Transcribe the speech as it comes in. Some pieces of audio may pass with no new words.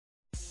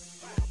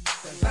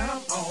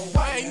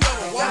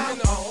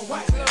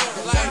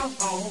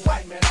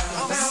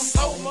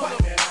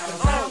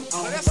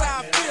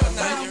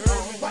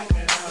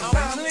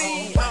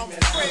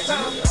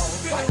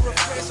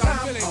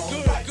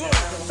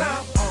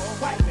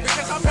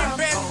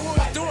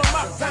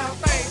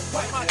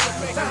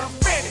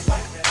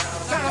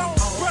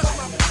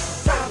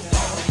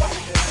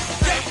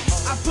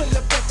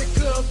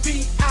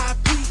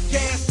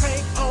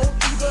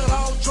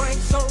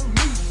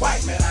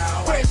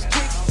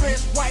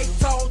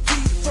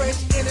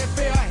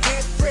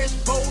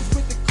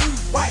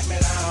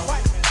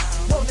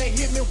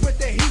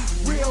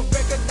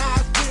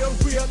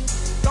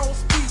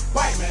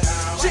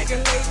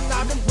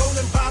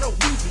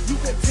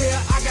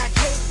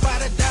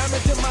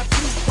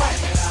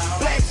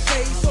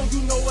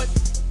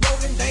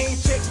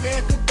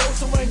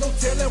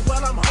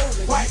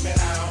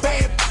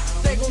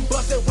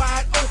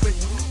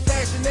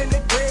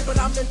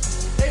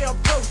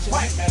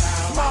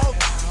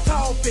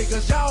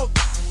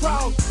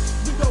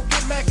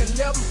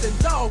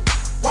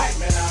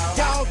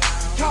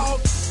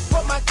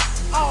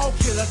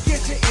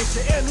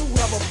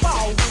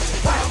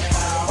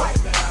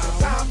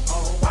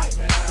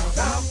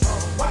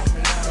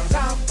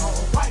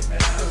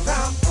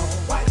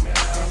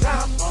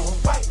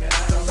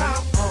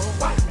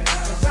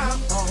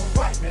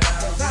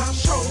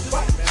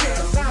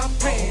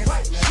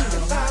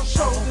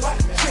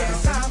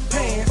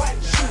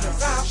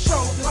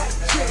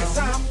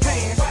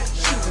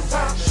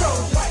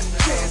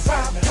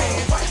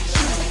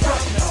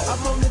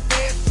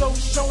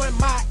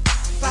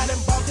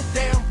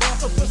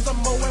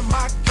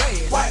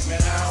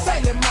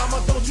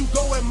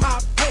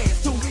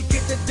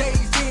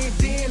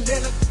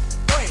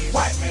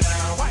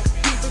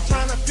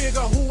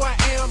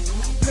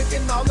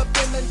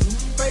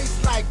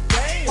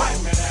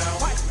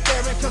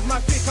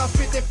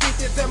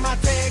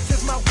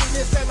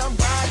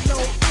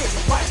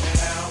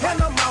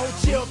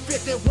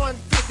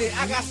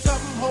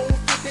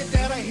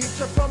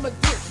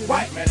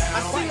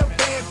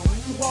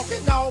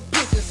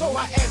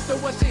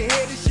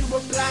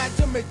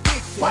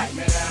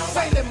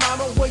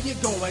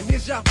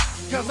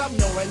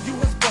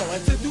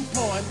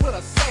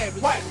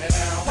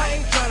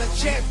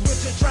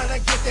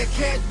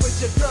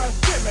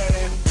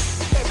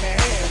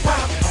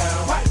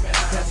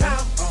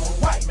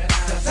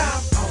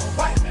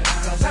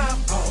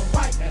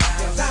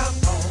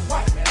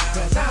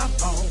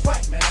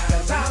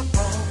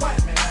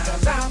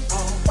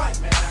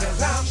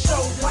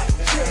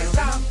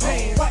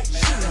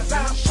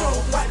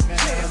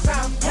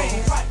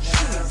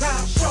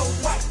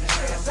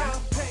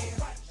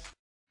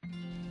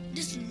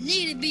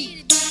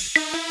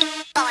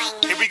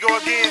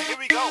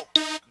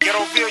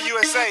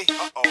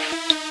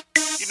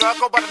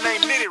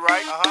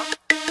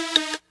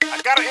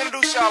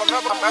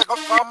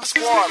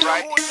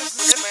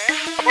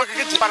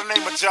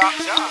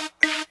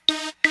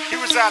He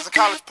resides in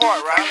College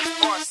Park, right?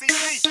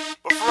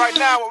 But for right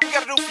now, what we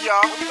gotta do for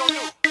y'all, what we gonna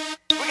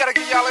do? We gotta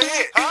give y'all a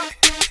hit, huh?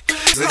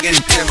 Looking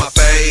in my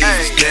face,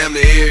 damn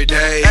near every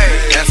day.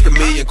 Ask a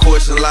million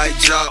questions like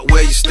Jock,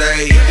 where you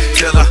stay?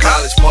 Tell them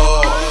College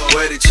Park,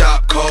 where the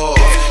chop cars.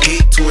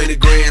 Hit 20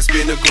 grand,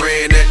 spend a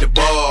grand at the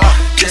bar.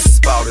 Just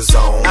about his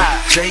own,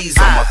 J's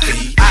on my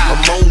feet. I'm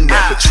on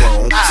that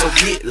Patron, so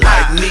get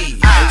like me.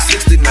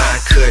 69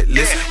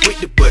 Cutlass with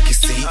the bucket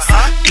seats.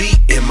 Beat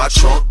in my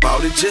trunk,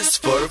 bought it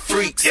just for the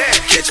freaks.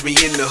 Catch me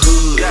in the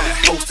hood,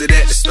 posted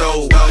at the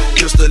store.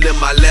 Pistol in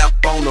my lap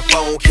on the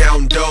phone,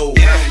 counting dough.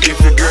 If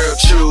your girl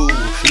choose,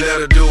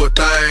 let her do a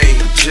thing.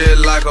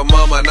 Just like a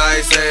mama,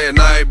 nice and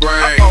night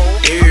brain.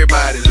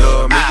 Everybody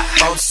love me,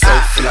 I'm so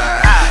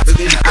fly.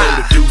 Looking to throw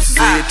the deuces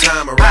every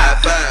time I ride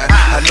by.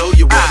 I know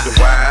you wonder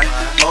why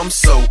I'm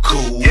so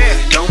cool.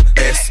 Don't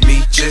ask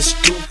me,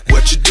 just do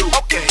what you do.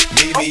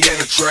 Meet me in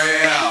the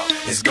trail,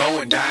 it's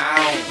going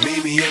down.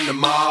 Meet me in the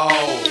mall,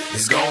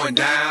 it's going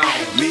down.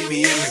 Meet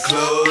me in the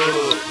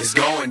club, it's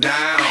going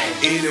down.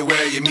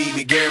 Anywhere you meet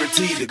me,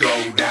 guaranteed to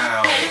go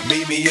down.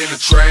 Meet me in the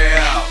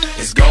trail,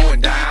 it's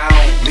going down.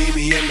 Meet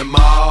me in the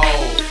mall,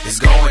 it's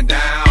going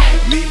down.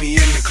 Meet me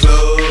in the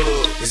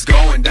club, it's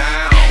going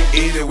down.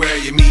 Anywhere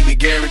you meet me,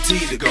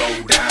 guaranteed to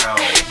go down.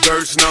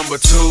 Verse number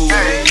 2,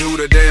 do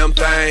the damn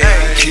thing.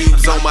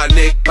 Cubes on my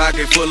neck,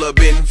 pocket full of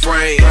bent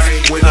frames.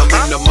 When I'm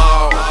in the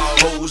mall,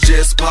 hoes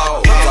just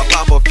pause. I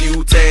pop a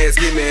few tags,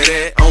 give me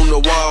that on the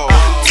wall.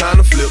 Time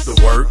to flip the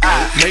work,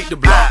 make the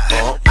block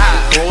bump.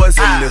 Boys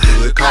in the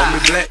hood, call me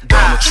Black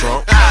Donald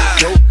Trump.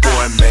 Dope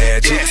boy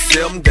magic,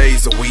 7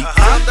 days a week.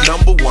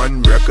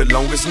 #1 record,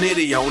 longest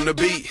nitty on the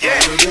beat.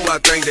 Ooh, I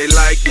think they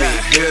like me,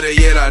 better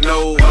yet I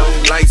know.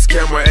 Lights,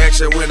 camera,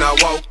 action when I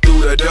walk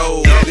through the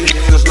door. These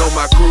niggas know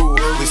my crew,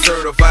 we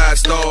certified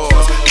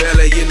stars.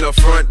 Belly in the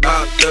front,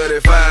 about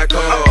 35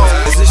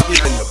 cars. This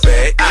shit in the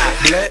back,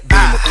 black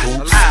beamer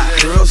coops.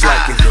 Girls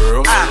liking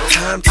girls,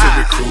 time to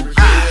recruit.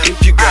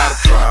 If you got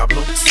a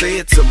problem, say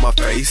it to my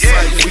face.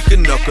 We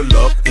can knuckle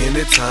up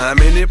anytime,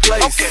 any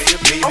place.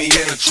 Meet me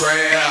in the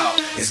trail,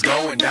 it's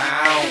going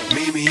down.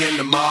 Meet me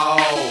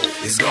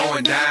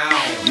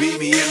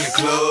in the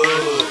club,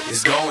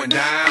 it's going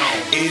down.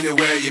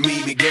 Anywhere you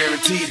meet me,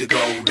 guaranteed to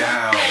go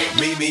down.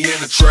 Meet me in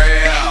the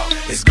trap,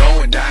 it's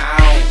going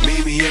down.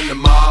 Meet me in the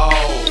mall,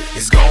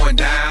 it's going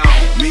down.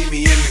 Meet me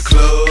in the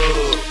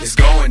club, it's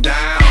going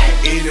down.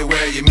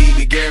 Anywhere you meet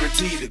me,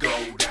 guaranteed to go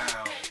down.